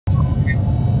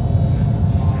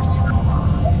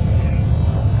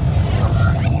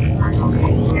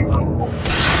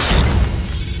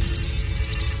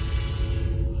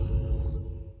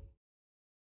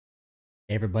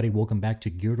Hey everybody, welcome back to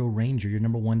Gyro Ranger, your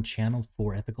 #1 channel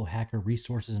for ethical hacker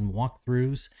resources and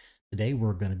walkthroughs. Today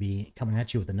we're going to be coming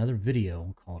at you with another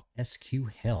video called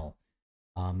SQHell.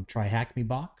 TryHackMe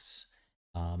box.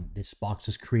 This box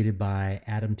is created by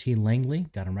Adam T. Langley.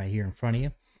 Got him right here in front of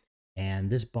you. And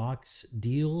this box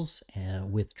deals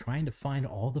with trying to find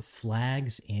all the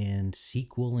flags in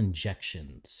SQL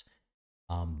injections.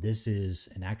 This is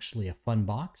actually a fun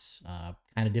box,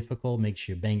 kind of difficult, makes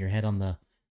you bang your head on the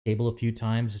table a few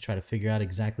times to try to figure out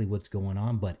exactly what's going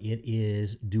on, but it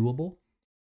is doable.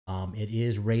 It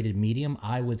is rated medium.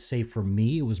 I would say for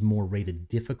me, it was more rated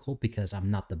difficult because I'm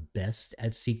not the best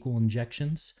at SQL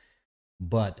injections.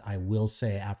 But I will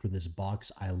say after this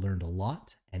box, I learned a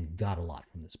lot and got a lot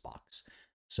from this box.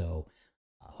 So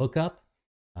hook up.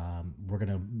 We're going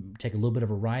to take a little bit of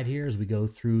a ride here as we go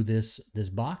through this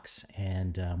box,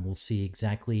 and we'll see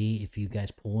exactly if you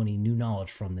guys pull any new knowledge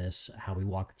from this, how we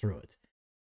walk through it.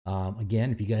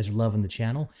 Again, if you guys are loving the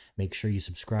channel, make sure you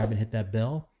subscribe and hit that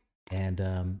bell.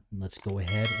 And let's go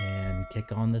ahead and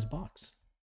kick on this box.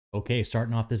 Okay,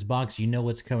 starting off this box, you know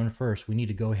what's coming first. We need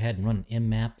to go ahead and run an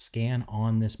Nmap scan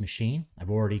on this machine. I've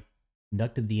already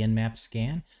conducted the Nmap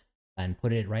scan and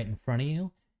put it right in front of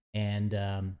you.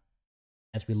 And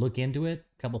as we look into it,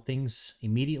 a couple things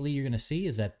immediately you're going to see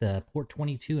is that the port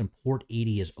 22 and port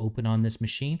 80 is open on this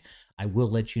machine. I will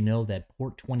let you know that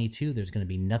port 22, there's going to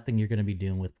be nothing you're going to be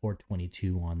doing with port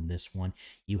 22 on this one.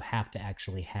 You have to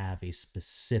actually have a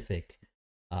specific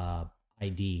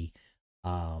ID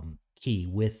key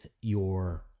with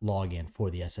your login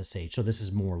for the SSH. So this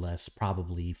is more or less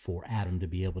probably for Adam to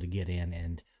be able to get in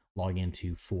and log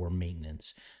into for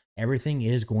maintenance. Everything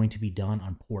is going to be done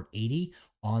on port 80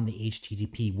 on the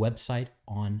HTTP website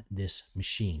on this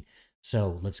machine.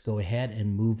 So let's go ahead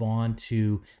and move on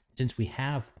to, since we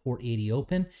have port 80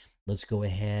 open, let's go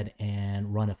ahead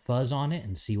and run a fuzz on it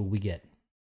and see what we get.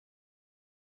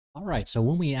 All right, so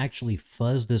when we actually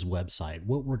fuzz this website,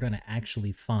 what we're going to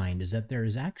actually find is that there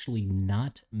is actually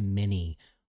not many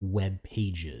web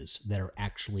pages that are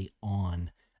actually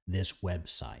on this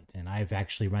website. And I've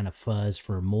actually run a fuzz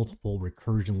for multiple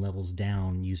recursion levels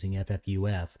down using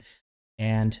FFUF.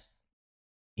 And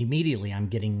immediately I'm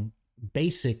getting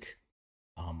basic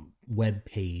web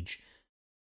page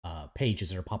pages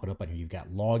that are popping up on here. You've got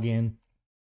login,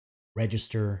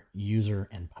 register, user,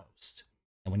 and post.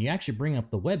 And when you actually bring up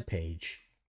the web page,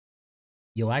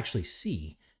 you'll actually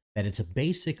see that it's a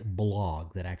basic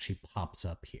blog that actually pops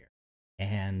up here.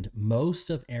 And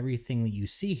most of everything that you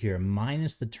see here,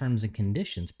 minus the terms and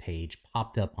conditions page,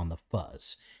 popped up on the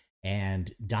fuzz.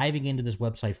 And diving into this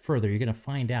website further, you're going to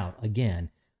find out, again,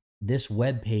 this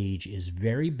web page is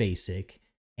very basic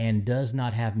and does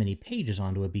not have many pages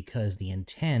onto it because the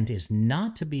intent is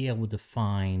not to be able to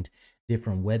find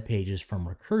different web pages from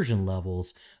recursion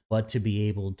levels, but to be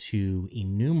able to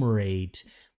enumerate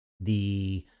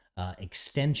the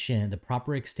extension, the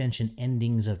proper extension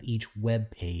endings of each web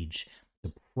page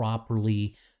to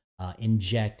properly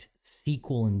inject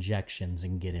SQL injections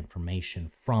and get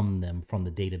information from them from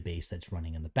the database that's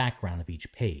running in the background of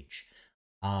each page.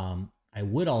 I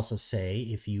would also say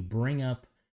if you bring up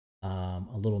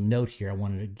a little note here, I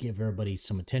wanted to give everybody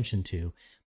some attention to.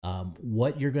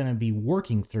 What you're going to be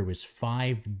working through is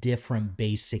 5 different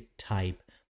basic type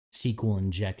SQL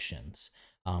injections.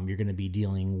 You're going to be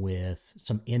dealing with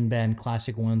some inbound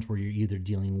classic ones where you're either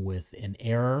dealing with an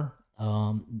error.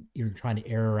 You're trying to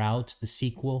error out the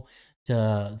SQL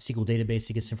database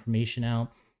to get some information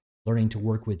out, learning to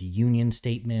work with union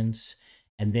statements.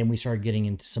 And then we start getting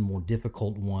into some more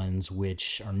difficult ones,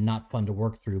 which are not fun to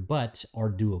work through, but are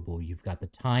doable. You've got the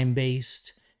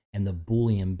time-based and the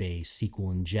Boolean-based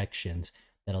SQL injections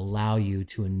that allow you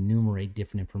to enumerate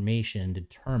different information and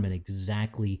determine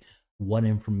exactly what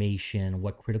information,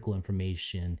 what critical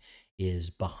information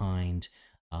is behind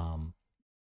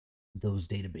those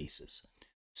databases.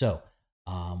 So,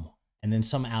 and then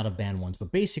some out-of-band ones.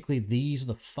 But basically, these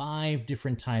are the 5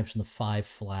 different types and the 5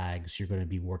 flags you're going to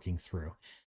be working through.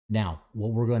 Now,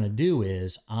 what we're going to do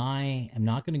is I am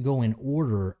not going to go in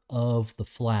order of the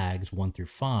flags 1 through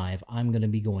 5. I'm going to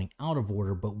be going out of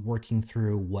order, but working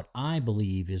through what I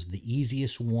believe is the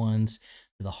easiest ones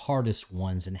to the hardest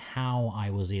ones and how I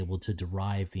was able to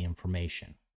derive the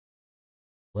information.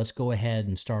 Let's go ahead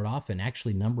and start off. And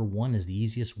actually, number 1 is the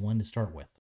easiest one to start with.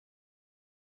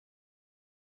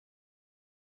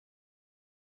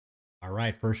 All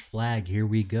right, first flag, here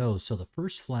we go. So the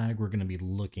first flag we're going to be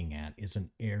looking at is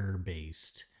an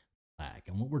error-based flag.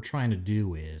 And what we're trying to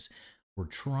do is we're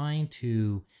trying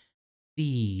to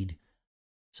feed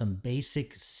some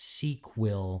basic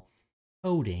SQL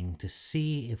coding to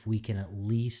see if we can at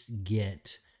least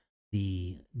get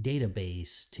the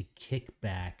database to kick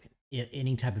back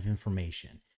any type of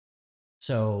information.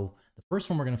 So the first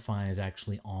one we're going to find is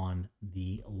actually on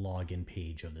the login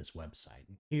page of this website.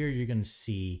 Here you're going to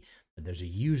see that there's a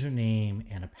username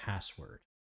and a password.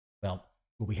 Well,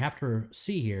 what we have to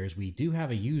see here is we do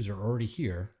have a user already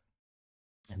here,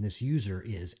 and this user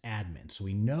is admin. So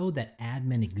we know that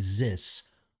admin exists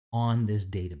on this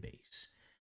database.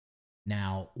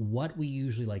 Now, what we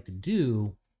usually like to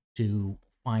do to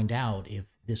find out if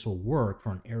this will work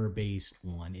for an error-based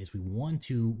one is we want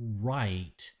to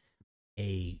write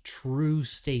a true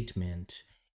statement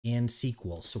in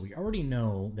SQL. So we already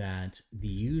know that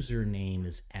the username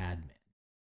is admin.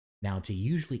 Now, to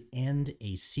usually end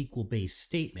a SQL-based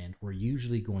statement, we're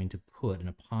usually going to put an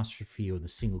apostrophe or the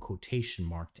single quotation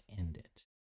mark to end it.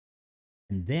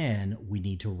 And then we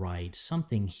need to write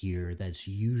something here that's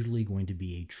usually going to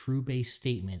be a true-based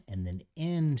statement and then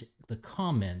end the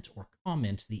comment or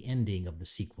comment the ending of the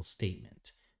SQL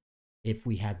statement if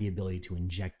we have the ability to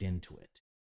inject into it.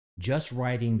 Just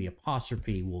writing the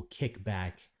apostrophe will kick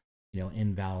back,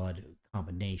 invalid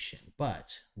combination.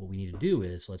 But what we need to do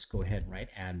is let's go ahead and write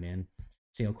admin,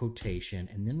 single quotation,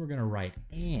 and then we're going to write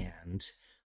and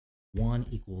 1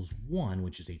 equals 1,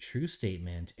 which is a true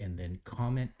statement, and then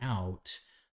comment out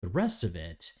the rest of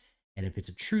it. And if it's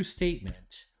a true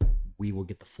statement, we will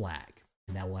get the flag,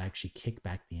 and that will actually kick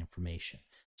back the information.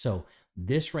 So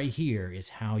this right here is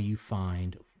how you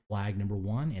find flag number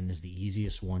 1 and is the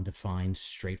easiest one to find,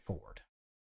 straightforward.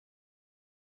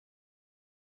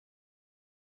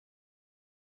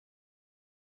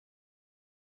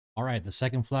 All right, the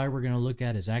second flag we're going to look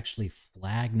at is actually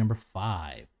flag number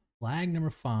 5. Flag number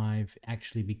 5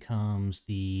 actually becomes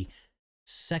the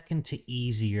second to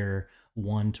easier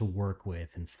one to work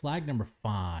with. And flag number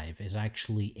 5 is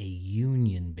actually a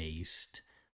union-based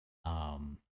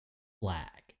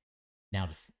flag. Now,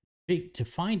 to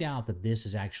find out that this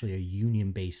is actually a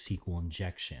union-based SQL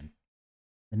injection,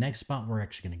 the next spot we're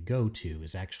actually going to go to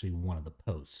is actually one of the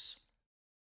posts.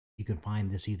 You can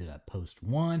find this either at post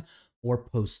 1 or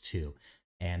post 2.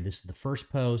 And this is the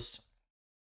first post,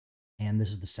 and this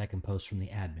is the second post from the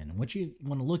admin. And what you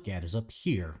want to look at is up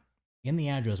here in the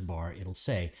address bar, it'll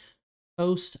say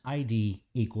post ID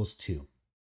equals 2.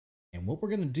 And what we're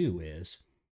going to do is,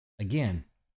 again,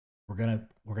 we're going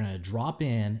to drop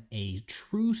in a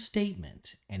true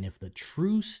statement. And if the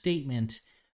true statement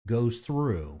goes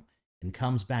through and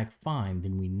comes back fine,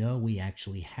 then we know we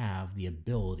actually have the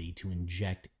ability to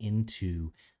inject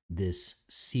into this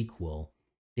SQL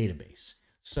database.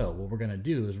 So what we're going to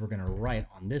do is we're going to write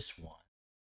on this one,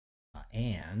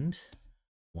 and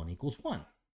 1 equals 1.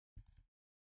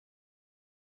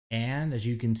 And as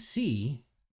you can see,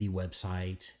 the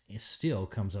website still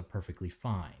comes up perfectly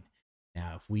fine.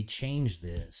 Now, if we change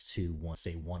this to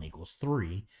say 1 equals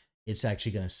 3, it's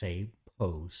actually going to say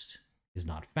post is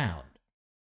not found.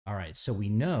 All right, so we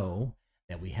know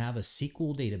that we have a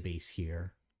SQL database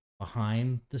here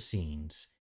behind the scenes,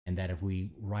 and that if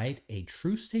we write a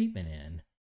true statement in,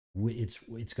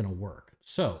 it's going to work.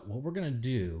 So what we're going to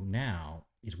do now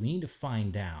is we need to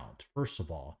find out, first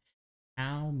of all,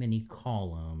 how many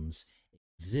columns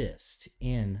exist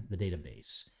in the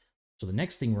database. So the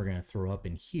next thing we're going to throw up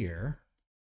in here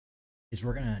is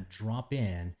we're going to drop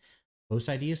in post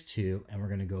ID is 2, and we're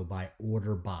going to go by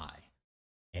order by.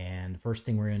 And the first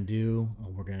thing we're going to do,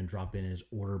 we're going to drop in is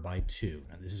order by 2.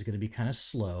 Now this is going to be kind of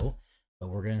slow, but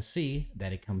we're going to see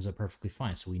that it comes up perfectly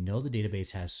fine. So we know the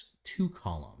database has 2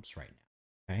 columns right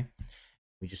now, okay?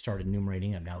 We just started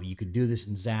enumerating them. Now you could do this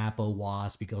in Zappa,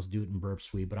 Wasp, you could also do it in Burp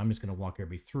Suite, but I'm just going to walk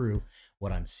everybody through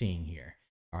what I'm seeing here.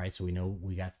 All right, so we know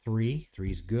we got 3.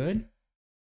 3 is good.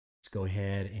 Let's go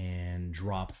ahead and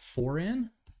drop 4 in.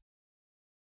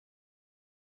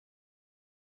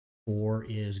 4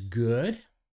 is good.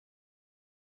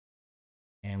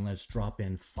 And let's drop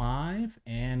in 5,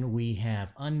 and we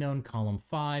have unknown column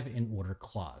 5 in order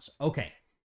clause. Okay,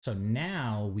 so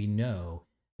now we know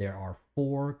there are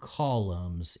 4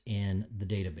 columns in the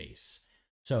database.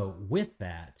 So with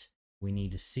that, we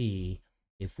need to see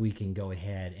if we can go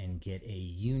ahead and get a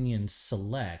union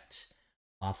select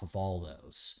off of all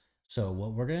those. So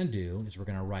what we're going to do is we're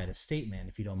going to write a statement.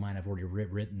 If you don't mind, I've already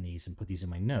written these and put these in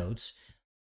my notes.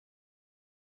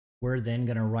 We're then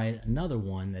going to write another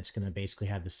one that's going to basically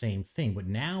have the same thing, but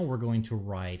now we're going to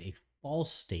write a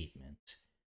false statement,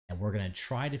 and we're going to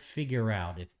try to figure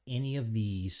out if any of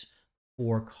these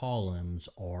 4 columns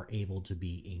are able to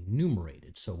be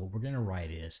enumerated. So what we're going to write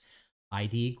is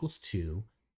ID equals 2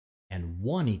 and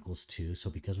 1 equals 2. So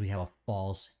because we have a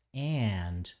false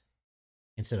and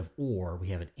instead of or, we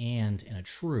have an and a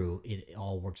true, it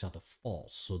all works out to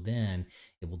false. So then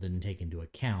it will then take into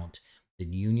account the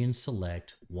union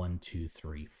select 1, 2,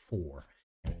 3, 4.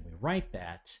 And when we write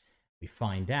that, we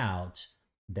find out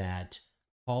that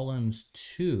columns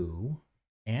 2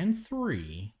 and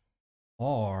 3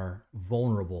 are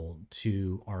vulnerable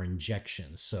to our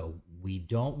injections. So we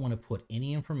don't want to put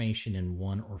any information in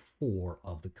 1 or 4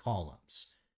 of the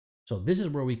columns. So this is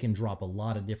where we can drop a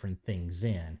lot of different things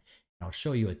in. And I'll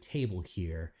show you a table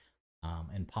here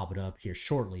and pop it up here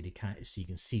shortly to so you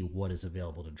can see what is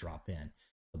available to drop in.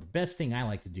 But the best thing I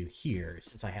like to do here,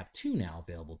 since I have 2 now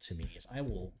available to me, is I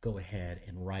will go ahead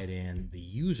and write in the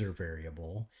user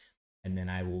variable, and then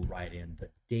I will write in the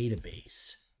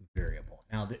database variable.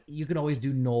 Now, you can always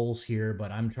do nulls here,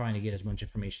 but I'm trying to get as much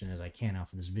information as I can out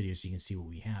of this video so you can see what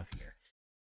we have here.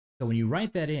 So when you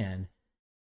write that in,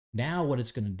 now what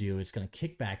it's going to do, it's going to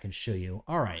kick back and show you,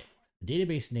 all right, the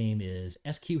database name is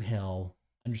SQHell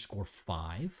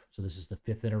 _5. So this is the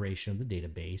 5th iteration of the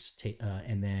database.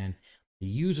 And then the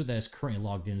user that is currently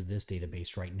logged into this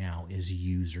database right now is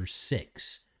user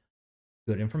 6.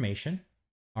 Good information.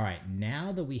 All right,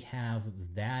 now that we have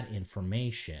that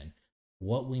information,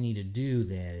 what we need to do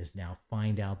then is now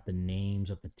find out the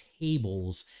names of the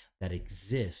tables that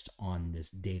exist on this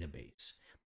database.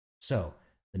 So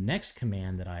the next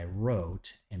command that I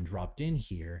wrote and dropped in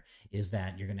here is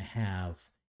that you're going to have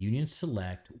union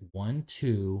select 1,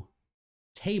 2,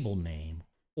 table name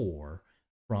 4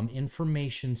 from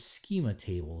information schema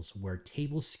tables, where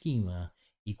table schema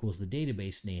equals the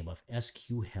database name of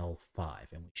SQHell 5.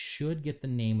 And we should get the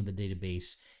name of the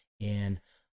database in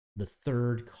the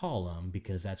 3rd column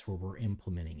because that's where we're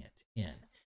implementing it in.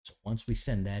 So once we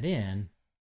send that in,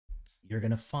 you're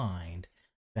going to find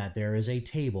that there is a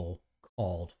table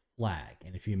called flag.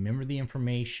 And if you remember the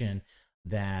information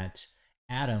that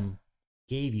Adam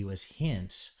gave you as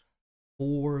hints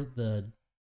for the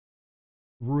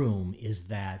room, is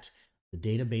that the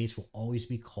database will always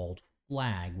be called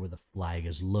flag where the flag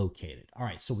is located. All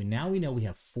right, so now we know we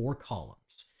have 4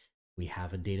 columns. We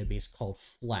have a database called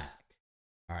flag.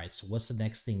 All right, so what's the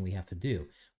next thing we have to do?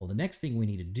 Well, the next thing we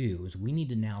need to do is we need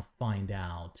to now find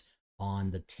out on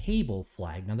the table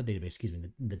flag, not the database, excuse me,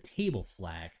 the table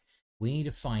flag, we need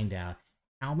to find out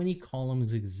how many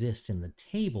columns exist in the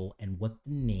table and what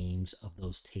the names of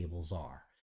those tables are.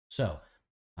 So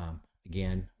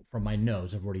again, from my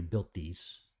notes, I've already built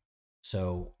these.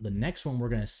 So the next one we're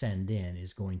going to send in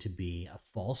is going to be a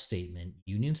false statement,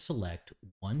 union select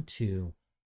 1, 2,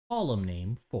 column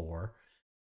name 4,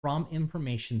 from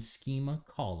information schema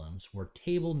columns where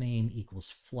table name equals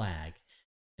flag.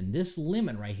 And this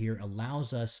limit right here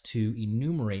allows us to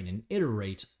enumerate and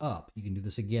iterate up. You can do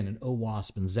this again in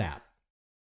OWASP and ZAP.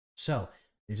 So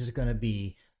this is going to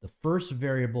be the first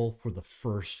variable for the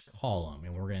first column,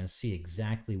 and we're going to see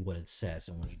exactly what it says.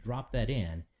 And when you drop that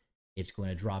in, it's going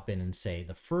to drop in and say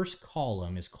the first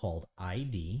column is called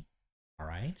ID. All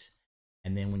right.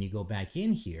 And then when you go back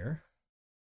in here,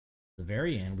 the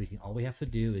very end, all we have to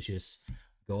do is just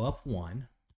go up 1,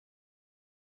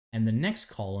 and the next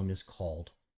column is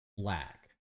called flag.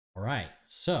 All right,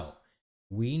 so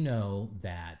we know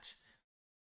that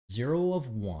 0 of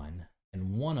 1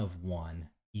 and 1 of 1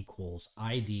 equals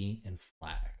ID and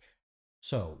flag.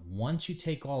 So once you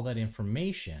take all that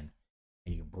information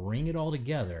and you bring it all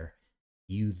together,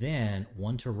 you then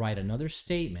want to write another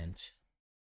statement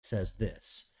that says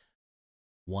this: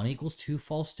 1 equals 2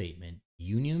 false statement,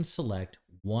 union select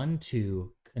 1,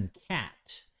 2,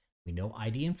 concat. We know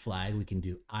ID and flag. We can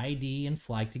do ID and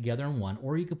flag together in 1,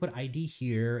 or you could put ID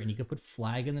here and you could put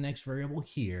flag in the next variable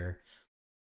here,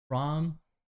 from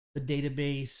the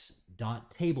database dot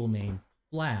table name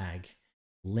flag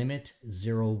limit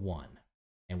 0, 1.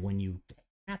 And when you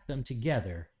cat them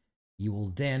together, you will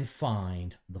then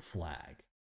find the flag,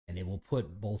 and it will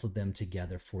put both of them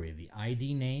together for you. The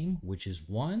ID name, which is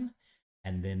 1,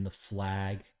 and then the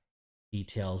flag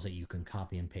details that you can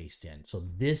copy and paste in. So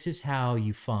this is how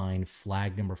you find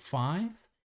flag number 5,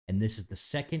 and this is the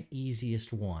second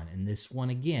easiest one. And this one,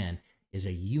 again, is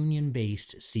a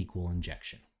union-based SQL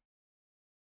injection.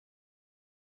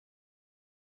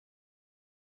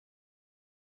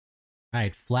 All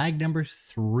right, flag number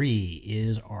 3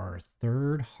 is our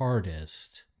third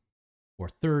hardest or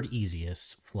third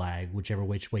easiest flag, whichever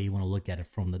which way you want to look at it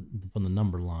from the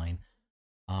number line.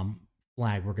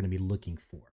 Flag we're going to be looking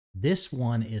for. This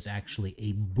one is actually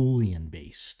a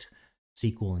Boolean-based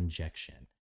SQL injection.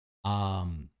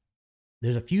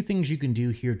 There's a few things you can do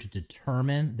here to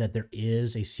determine that there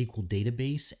is a SQL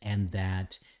database and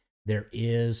that there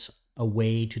is a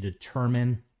way to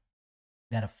determine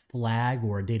that a flag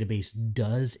or a database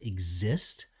does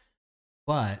exist.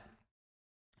 But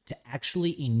to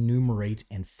actually enumerate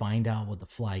and find out what the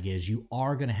flag is, you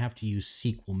are going to have to use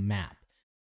SQLmap.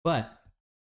 But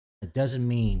that doesn't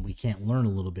mean we can't learn a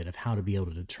little bit of how to be able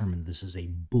to determine this is a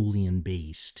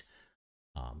Boolean-based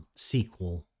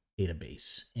SQL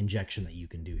database injection that you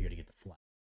can do here to get the flag.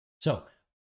 So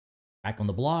back on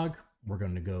the blog, we're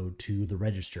going to go to the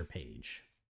register page.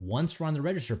 Once we're on the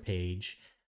register page,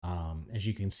 as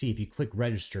you can see, if you click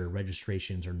register,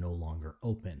 registrations are no longer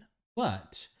open.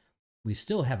 But we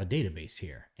still have a database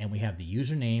here, and we have the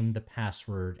username, the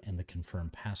password, and the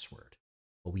confirmed password.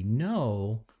 But we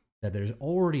know that there's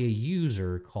already a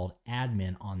user called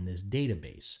admin on this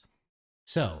database.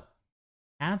 So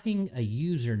having a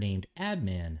user named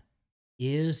admin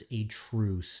is a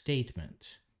true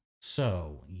statement.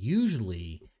 So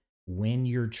usually when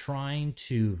you're trying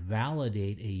to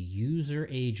validate a user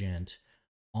agent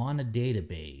on a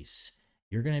database,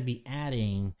 you're going to be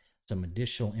adding some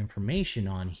additional information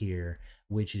on here,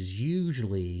 which is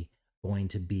usually going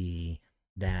to be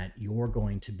that you're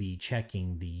going to be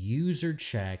checking the user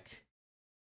check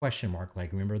question mark,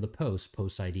 like remember the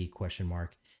post ID question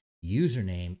mark,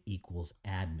 username equals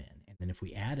admin. And then if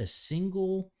we add a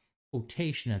single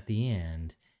quotation at the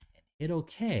end and hit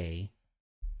OK,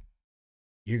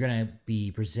 you're going to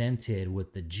be presented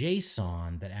with the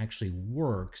JSON that actually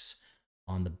works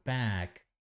on the back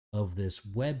of this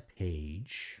web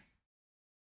page,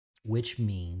 which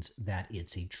means that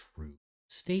it's a true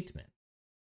statement.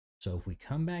 So if we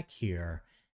come back here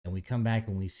and we come back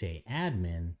and we say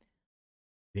admin,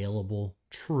 available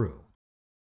true.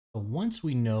 So once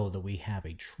we know that we have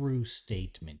a true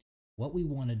statement, what we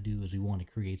want to do is we want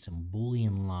to create some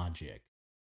Boolean logic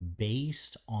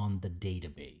based on the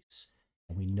database.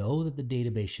 And we know that the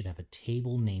database should have a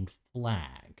table named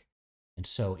flag. And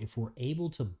so if we're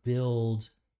able to build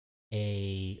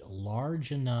a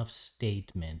large enough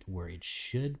statement where it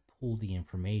should pull the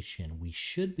information, we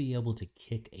should be able to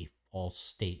kick a false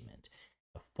statement.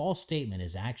 A false statement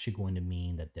is actually going to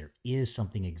mean that there is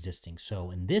something existing.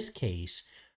 So in this case,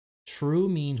 true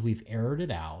means we've errored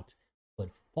it out, but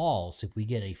false, if we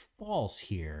get a false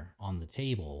here on the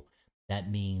table,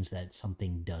 that means that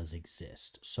something does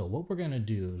exist. So what we're going to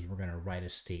do is we're going to write a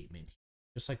statement.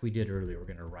 Just like we did earlier, we're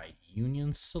going to write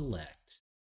union select.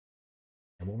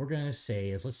 And what we're going to say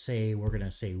is, let's say we're going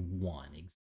to say 1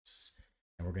 exists.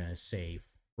 And we're going to say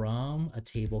from a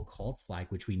table called flag,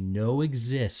 which we know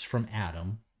exists from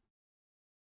Adam.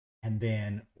 And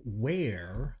then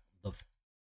where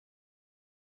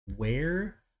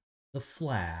the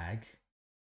flag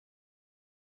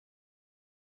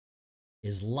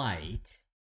is like,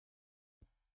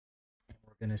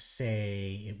 we're going to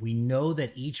say, we know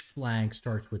that each flag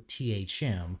starts with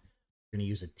THM. We're going to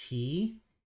use a T,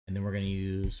 and then we're going to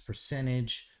use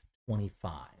percentage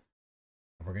 25.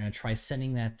 And we're going to try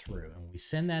sending that through. And when we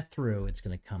send that through, it's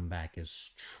going to come back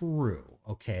as true.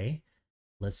 Okay.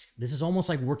 This is almost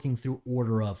like working through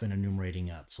order of and enumerating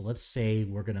up. So let's say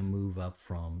we're going to move up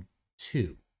from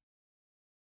 2.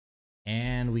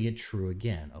 And we get true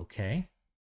again. Okay.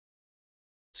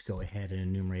 Let's go ahead and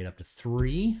enumerate up to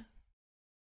 3.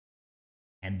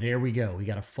 And there we go. We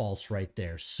got a false right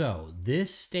there. So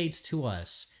this states to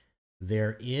us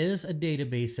there is a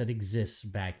database that exists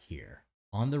back here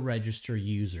on the register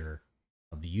user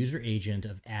of the user agent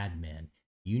of admin,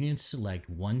 union select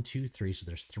 1, 2, 3. So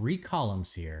there's 3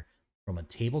 columns here from a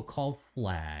table called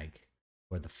flag,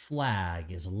 where the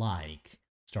flag is like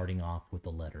starting off with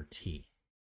the letter T.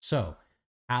 So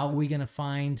how are we going to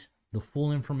find the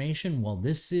full information? Well,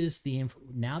 this is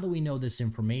now that we know this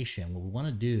information, what we want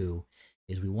to do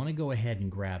is we want to go ahead and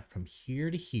grab from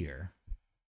here to here,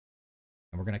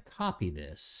 and we're going to copy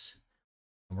this,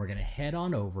 and we're going to head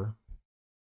on over,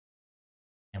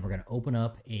 and we're going to open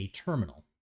up a terminal.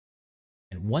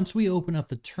 And once we open up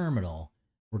the terminal,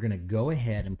 we're going to go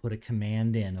ahead and put a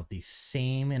command in of the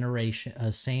same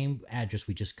iteration, same address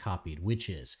we just copied, which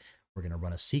is we're going to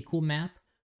run a SQL map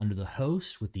under the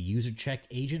host with the user check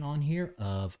agent on here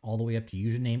of all the way up to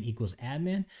username equals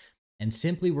admin. And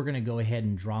simply we're going to go ahead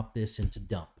and drop this into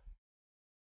dump.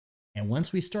 And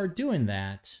once we start doing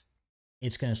that,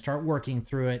 it's going to start working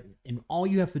through it. And all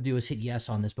you have to do is hit yes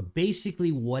on this. But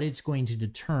basically what it's going to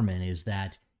determine is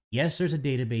that, yes, there's a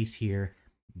database here.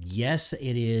 Yes,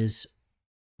 it is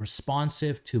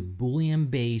responsive to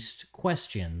Boolean-based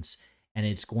questions. And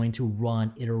it's going to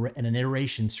run an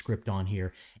iteration script on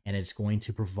here. And it's going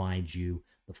to provide you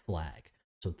the flag.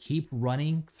 So keep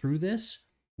running through this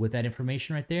with that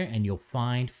information right there, and you'll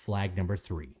find flag number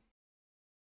 3.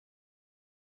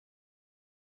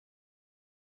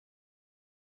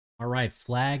 All right,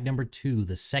 flag number 2,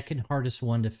 the second hardest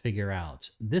one to figure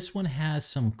out. This one has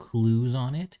some clues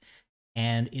on it,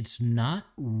 and it's not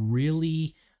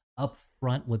really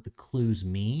upfront what the clues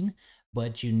mean,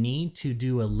 but you need to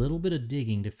do a little bit of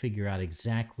digging to figure out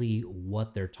exactly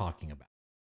what they're talking about.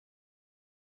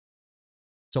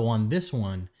 So on this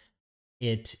one,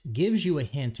 it gives you a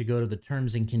hint to go to the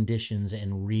terms and conditions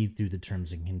and read through the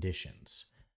terms and conditions.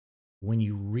 When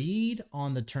you read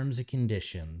on the terms and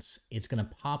conditions, it's going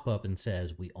to pop up and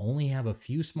says, we only have a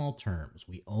few small terms.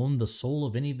 We own the soul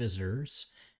of any visitors.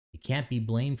 You can't be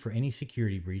blamed for any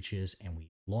security breaches, and we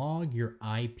log your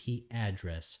IP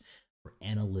address for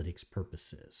analytics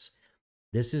purposes.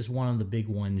 This is one of the big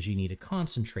ones you need to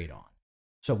concentrate on.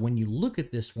 So when you look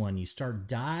at this one, you start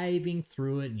diving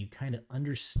through it and you kind of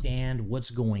understand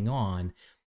what's going on.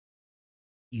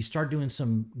 You start doing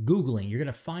some Googling. You're going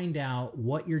to find out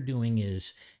what you're doing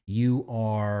is you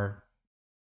are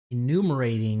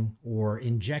enumerating or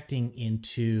injecting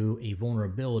into a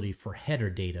vulnerability for header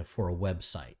data for a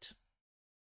website.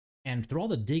 And through all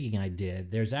the digging I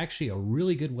did, there's actually a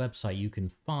really good website you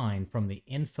can find from the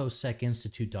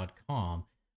infosecinstitute.com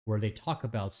where they talk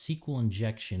about SQL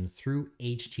injection through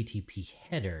HTTP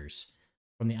headers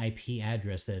from the IP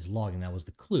address that is logged, and that was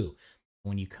the clue.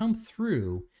 When you come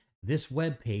through this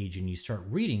web page and you start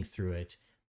reading through it,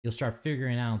 you'll start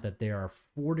figuring out that there are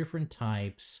 4 different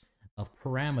types of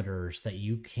parameters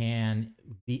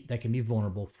that can be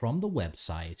vulnerable from the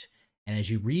website. And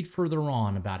as you read further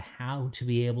on about how to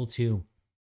be able to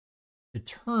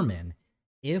determine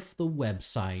if the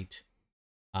website,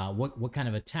 what kind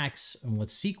of attacks and what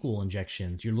SQL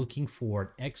injections you're looking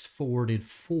for, an X-forwarded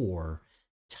 4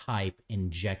 type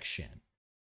injection.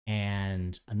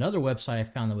 And another website I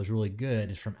found that was really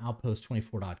good is from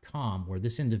outpost24.com, where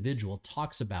this individual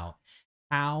talks about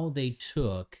how they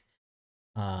took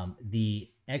the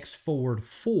X-forward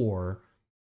 4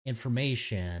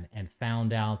 information and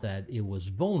found out that it was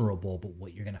vulnerable. But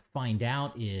what you're going to find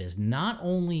out is not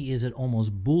only is it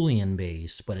almost Boolean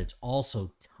based, but it's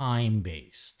also time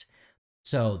based.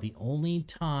 So the only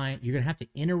time you're going to have to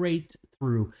iterate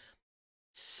through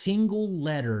single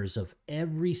letters of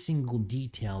every single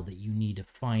detail that you need to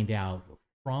find out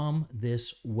from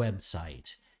this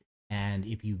website. And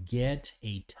if you get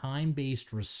a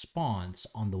time-based response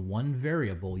on the one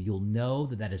variable, you'll know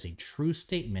that that is a true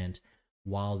statement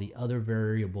while the other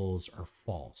variables are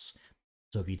false.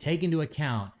 So if you take into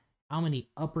account how many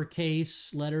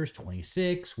uppercase letters,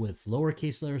 26, with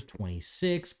lowercase letters,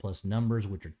 26, plus numbers,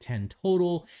 which are 10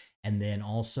 total, and then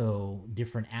also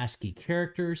different ASCII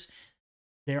characters,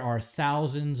 there are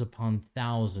thousands upon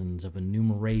thousands of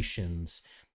enumerations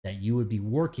that you would be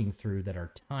working through that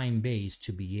are time-based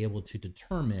to be able to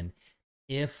determine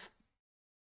if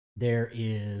there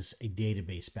is a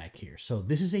database back here. So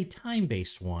this is a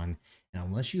time-based one, and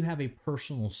unless you have a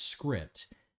personal script,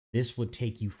 this would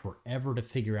take you forever to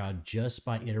figure out just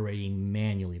by iterating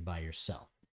manually by yourself.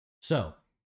 So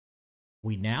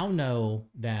we now know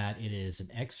that it is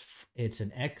an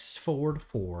X-forward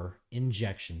 4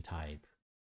 injection type,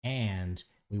 and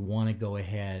we want to go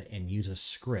ahead and use a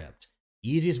script. The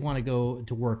easiest one to go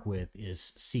to work with is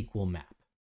SQLmap.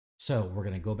 So we're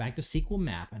going to go back to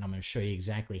SQLmap, and I'm going to show you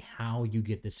exactly how you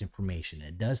get this information.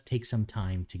 It does take some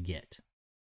time to get.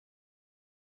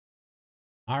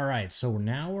 All right, so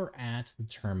now we're at the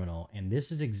terminal, and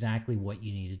this is exactly what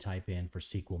you need to type in for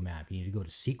SQLmap. You need to go to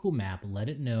SQLmap, let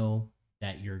it know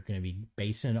that you're going to be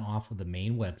basing it off of the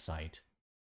main website.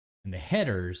 And the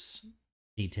headers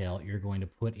detail, you're going to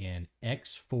put in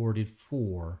X-forwarded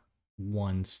 4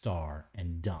 1*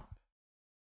 and dump.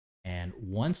 And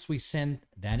once we send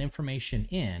that information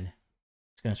in,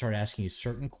 it's going to start asking you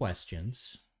certain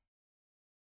questions.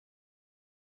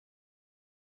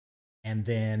 And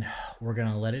then we're going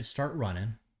to let it start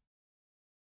running.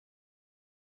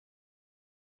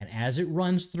 And as it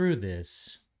runs through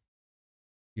this,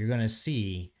 you're going to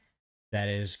see that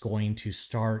it is going to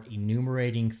start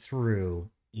enumerating through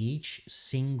each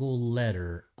single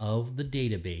letter of the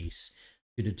database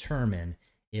to determine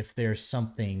if there's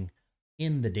something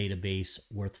in the database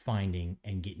worth finding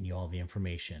and getting you all the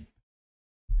information.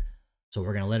 So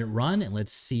we're going to let it run, and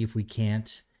let's see if we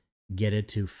can't get it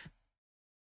to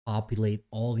populate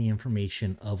all the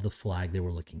information of the flag that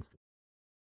we're looking for.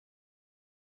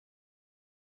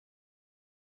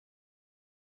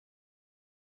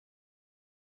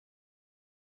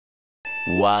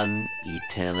 One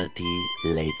eternity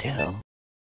later.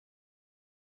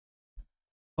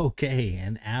 Okay,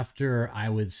 and after I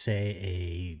would say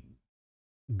a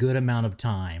good amount of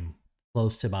time,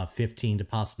 close to about 15 to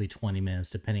possibly 20 minutes,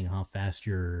 depending on how fast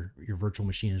your virtual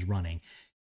machine is running,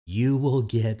 you will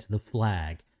get the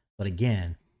flag. But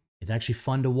again, it's actually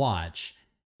fun to watch.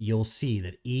 You'll see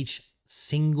that each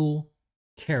single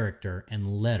character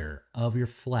and letter of your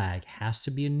flag has to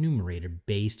be enumerated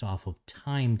based off of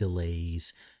time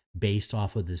delays, based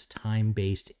off of this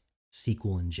time-based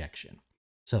SQL injection.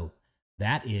 So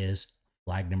that is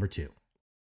flag number 2.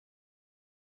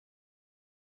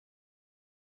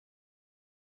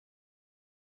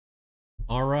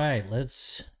 All right,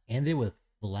 let's end it with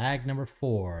flag number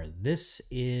 4. This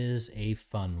is a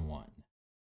fun one.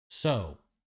 So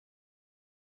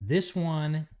this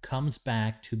one comes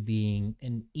back to being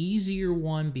an easier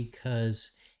one because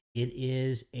it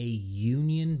is a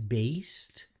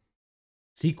union-based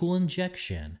SQL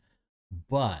injection,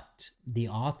 but the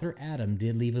author Adam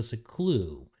did leave us a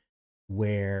clue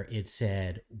where it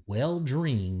said, well,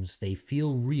 dreams, they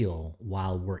feel real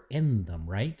while we're in them,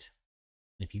 right?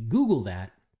 And if you Google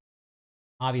that,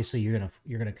 obviously you're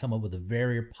gonna come up with a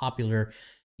very popular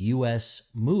US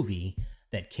movie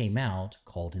that came out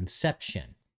called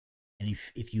Inception. And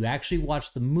if you actually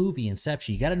watch the movie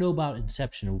Inception, you got to know about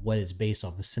Inception and what it's based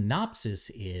off. The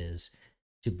synopsis is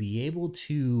to be able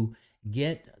to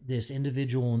get this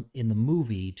individual in the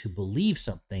movie to believe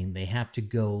something, they have to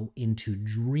go into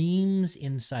dreams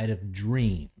inside of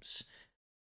dreams.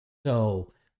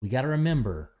 So we got to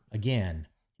remember, again,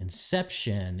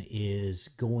 Inception is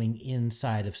going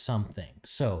inside of something.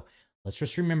 So let's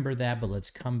just remember that, but let's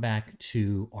come back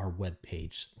to our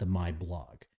webpage, the My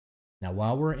Blog. Now,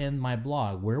 while we're in My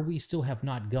Blog, where we still have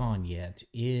not gone yet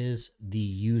is the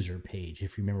user page,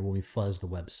 if you remember when we fuzzed the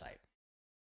website.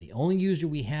 The only user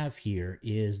we have here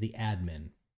is the admin.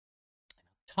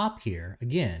 Top here,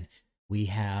 again, we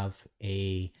have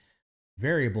a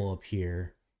variable up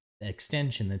here, the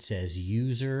extension that says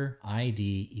user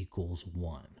ID equals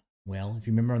 1. Well, if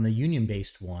you remember on the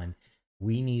union-based one,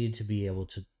 we needed to be able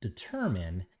to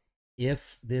determine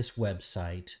if this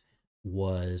website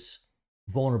was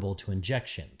vulnerable to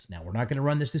injections. Now, we're not going to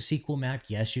run this to SQLmap.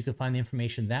 Yes, you can find the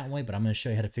information that way, but I'm going to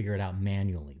show you how to figure it out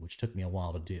manually, which took me a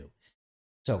while to do.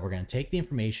 So we're going to take the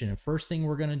information, and first thing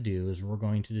we're going to do is we're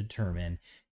going to determine,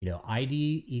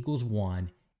 ID equals 1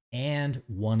 and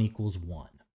 1 equals 1.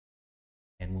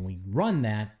 And when we run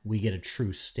that, we get a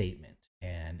true statement,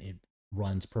 and it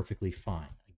runs perfectly fine.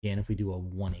 Again, if we do a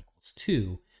 1 equals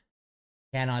 2,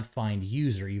 cannot find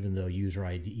user, even though user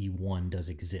ID 1 does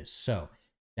exist. So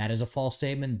that is a false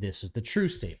statement. This is the true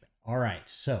statement. All right,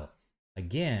 so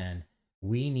again,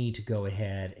 we need to go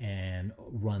ahead and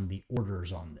run the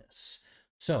orders on this.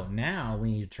 So now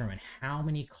we need to determine how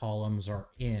many columns are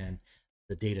in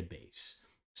the database.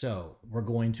 So we're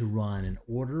going to run an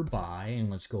order by,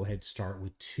 and let's go ahead and start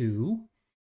with 2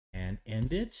 and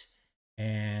end it.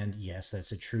 And yes,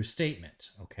 that's a true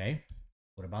statement. Okay.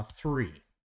 What about 3?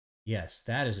 Yes,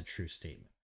 that is a true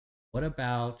statement. What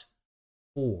about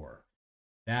 4?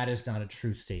 That is not a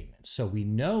true statement. So we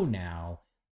know now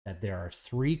that there are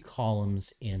 3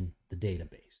 columns in the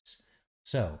database.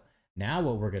 So now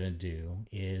what we're going to do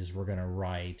is we're going to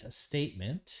write a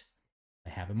statement.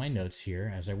 I have in my notes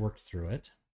here as I worked through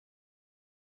it,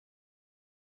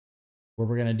 where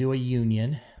we're going to do a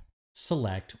union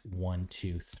select 1,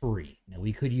 2, 3. Now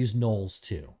we could use nulls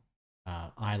too.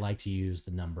 I like to use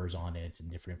the numbers on it and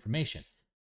different information.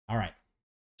 All right.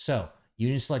 So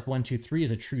union select 1, 2, 3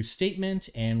 is a true statement,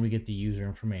 and we get the user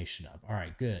information up. All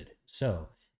right, good. So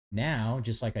now,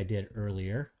 just like I did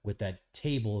earlier with that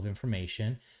table of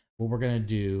information, what we're going to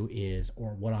do is,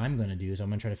 or what I'm going to do is I'm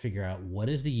going to try to figure out what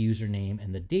is the username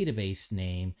and the database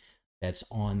name that's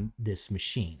on this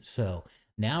machine. So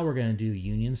now we're going to do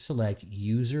union select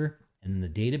user and the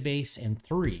database and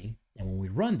 3. And when we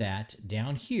run that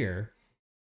down here,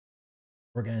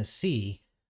 we're going to see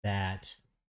that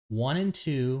 1 and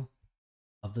 2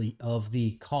 of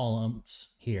the columns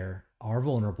here are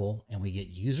vulnerable, and we get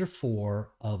user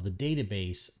 4 of the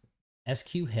database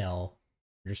SQHell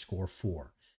 _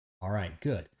 4. All right,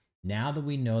 good. Now that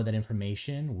we know that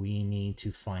information, we need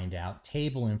to find out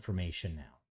table information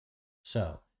now.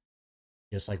 So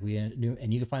just like we knew,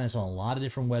 and you can find this on a lot of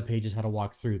different web pages, how to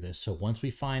walk through this. So once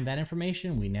we find that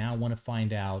information, we now want to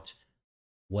find out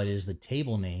what is the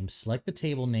table name. Select the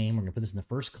table name. We're going to put this in the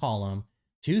first column.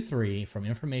 2, 3 from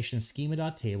information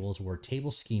schema.tables, where table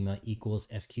schema equals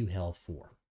SQHell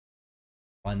 4.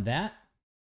 Run that,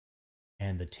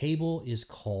 and the table is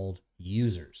called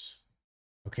users.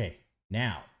 Okay,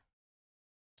 now,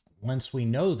 once we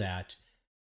know that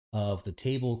of the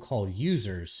table called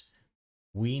users,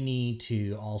 we need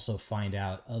to also find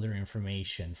out other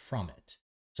information from it.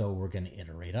 So we're going to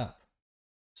iterate up.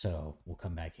 So we'll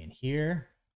come back in here,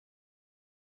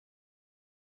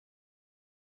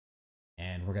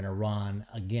 and we're going to run,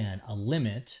 again, a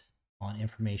limit on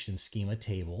information schema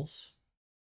tables,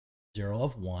 0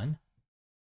 of 1.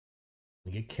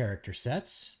 We get character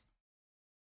sets.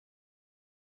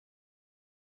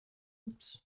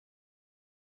 Oops.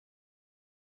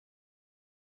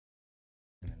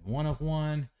 And then 1 of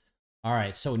 1. All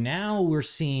right, so now we're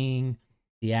seeing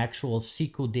the actual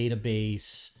SQL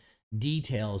database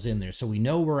details in there. So we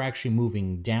know we're actually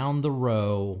moving down the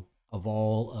row of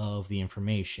all of the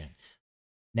information.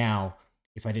 Now,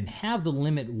 if I didn't have the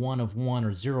limit 1 of 1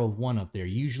 or 0 of 1 up there,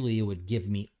 usually it would give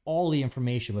me all the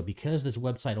information, but because this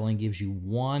website only gives you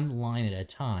one line at a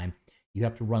time, you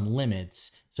have to run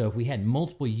limits. So if we had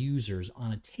multiple users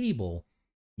on a table,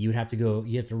 you have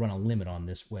to run a limit on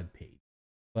this web page.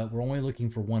 But we're only looking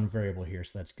for one variable here,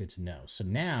 so that's good to know. So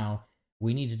now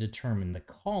we need to determine the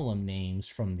column names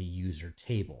from the user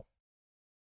table.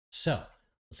 So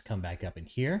let's come back up in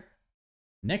here.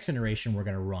 Next iteration we're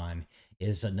going to run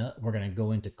is we're going to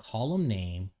go into column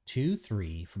name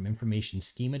 2-3 from information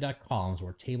schema.columns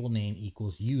where table name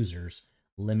equals users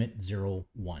limit 0,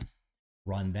 1.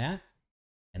 Run that.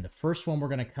 And the first one we're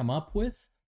going to come up with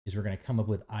is we're going to come up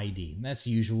with ID. And that's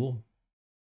usual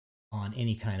on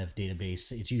any kind of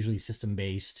database. It's usually system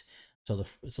based. So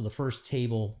the first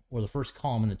table or the first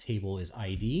column in the table is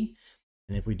ID.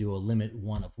 And if we do a limit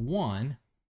 1 of 1,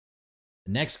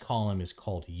 the next column is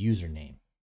called username.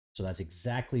 So that's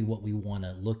exactly what we want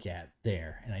to look at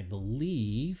there. And I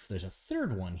believe there's a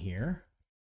third one here.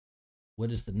 What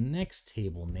is the next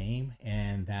table name?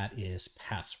 And that is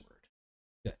password.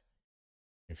 Good.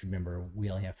 If you remember, we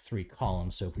only have 3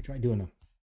 columns. So if we try doing a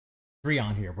 3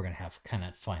 on here, we're going to have kind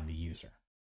of find the user.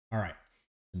 All right.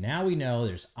 So now we know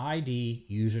there's ID,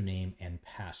 username, and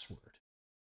password.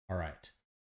 All right.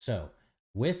 So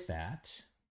with that,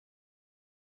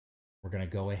 we're going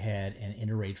to go ahead and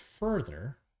iterate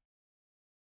further.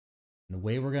 And the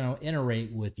way we're going to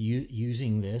iterate with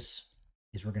using this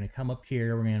is we're going to come up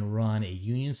here, we're going to run a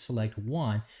union select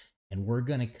 1, and we're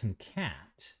going to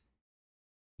concat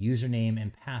username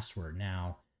and password.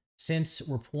 Now, since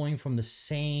we're pulling from the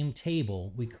same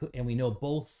table, we know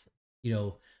both,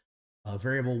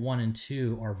 variable 1 and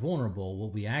 2 are vulnerable.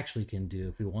 What we actually can do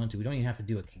if we want to, we don't even have to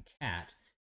do a concat.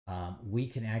 We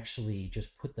can actually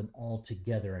just put them all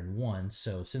together in one.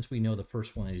 So since we know the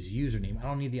first one is username, I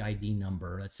don't need the ID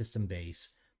number, that's system base.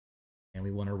 And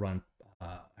we want to run,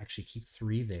 actually keep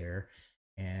 3 there.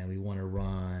 And we want to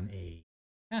run a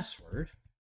password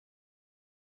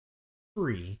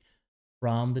 3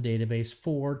 from the database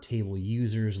for table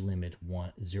users limit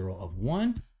 0 of 1.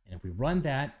 And if we run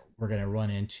that, we're going to run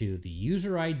into the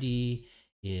user ID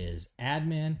is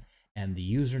admin and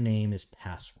the username is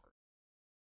password.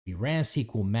 If you ran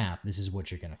SQLmap, this is what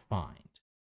you're going to find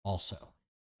also.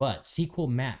 But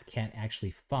SQLmap can't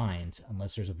actually find,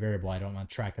 unless there's a variable I don't want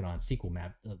to track it on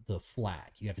SQLmap, the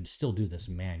flag. You have to still do this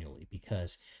manually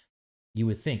because you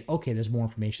would think, okay, there's more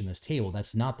information in this table.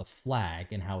 That's not the flag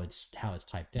and how it's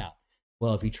typed out.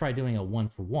 Well, if you try doing a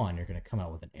 1-for-1, you're going to come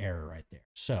out with an error right there.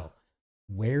 So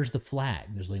where's the flag?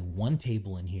 There's only one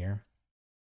table in here,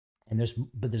 and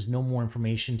there's no more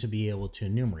information to be able to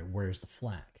enumerate. Where's the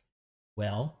flag?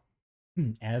 Well,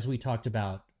 as we talked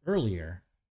about earlier,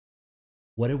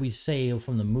 what did we say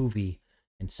from the movie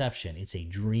Inception? It's a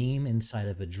dream inside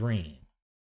of a dream.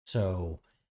 So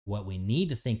what we need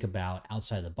to think about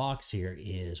outside the box here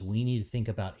is we need to think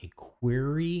about a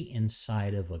query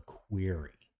inside of a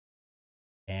query.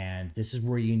 And this is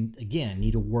where you, again,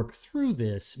 need to work through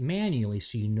this manually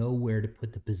so you know where to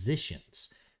put the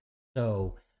positions.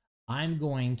 So I'm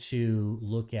going to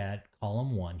look at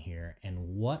column 1 here,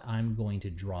 and what I'm going to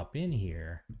drop in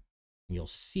here, you'll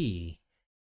see,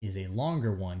 is a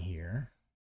longer one here.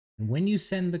 And when you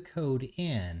send the code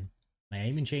in, I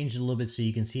even changed it a little bit so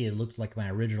you can see it looked like my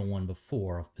original one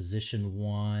before of position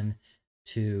 1,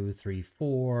 2, 3,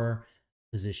 4,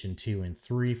 position 2 and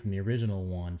 3 from the original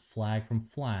one, flag from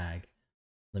flag,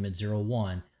 limit 0,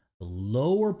 1. The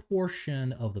lower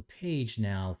portion of the page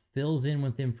now fills in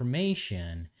with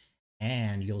information,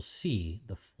 and you'll see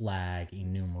the flag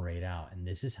enumerate out. And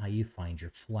this is how you find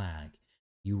your flag.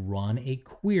 You run a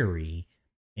query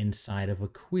inside of a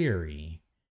query,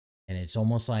 and it's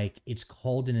almost like it's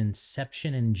called an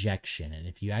inception injection. And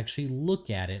if you actually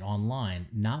look at it online,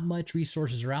 not much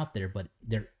resources are out there, but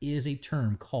there is a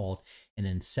term called an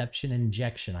inception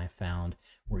injection I found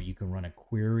where you can run a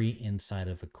query inside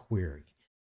of a query.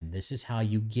 And this is how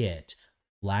you get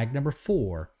flag number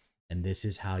 4, and this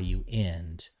is how you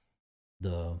end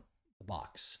the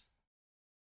box.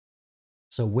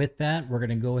 So with that, we're going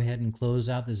to go ahead and close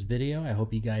out this video. I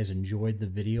hope you guys enjoyed the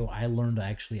video. I learned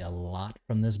actually a lot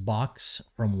from this box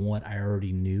from what I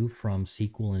already knew from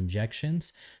SQL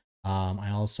Injections. I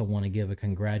also want to give a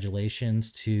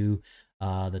congratulations to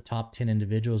the top 10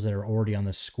 individuals that are already on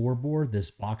the scoreboard.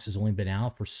 This box has only been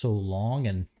out for so long,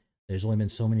 and there's only been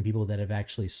so many people that have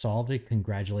actually solved it.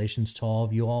 Congratulations to all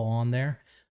of you all on there.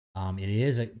 It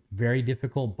is a very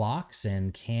difficult box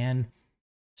and can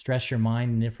stress your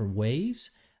mind in different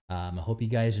ways. I hope you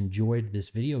guys enjoyed this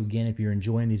video. Again, if you're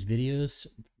enjoying these videos,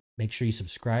 make sure you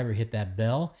subscribe or hit that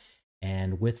bell.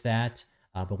 And with that,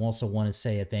 but also want to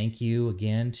say a thank you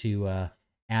again to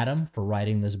Adam for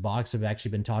writing this box. I've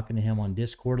actually been talking to him on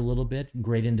Discord a little bit.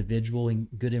 Great individual and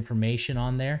good information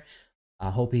on there. I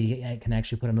hope he can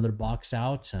actually put another box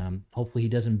out. Hopefully he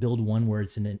doesn't build one where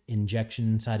it's an injection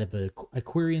inside of a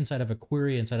query inside of a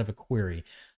query inside of a query.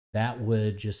 That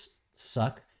would just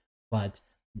suck. But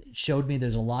it showed me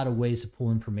there's a lot of ways to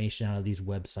pull information out of these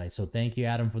websites. So thank you,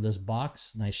 Adam, for this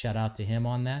box. Nice shout out to him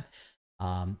on that.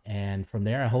 And from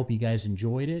there, I hope you guys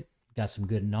enjoyed it. Got some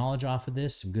good knowledge off of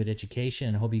this, some good education,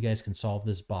 and I hope you guys can solve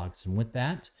this box. And with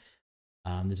that,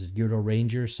 this is Gyro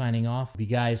Ranger signing off. Hope you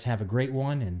guys have a great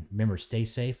one, and remember, stay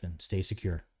safe and stay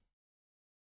secure.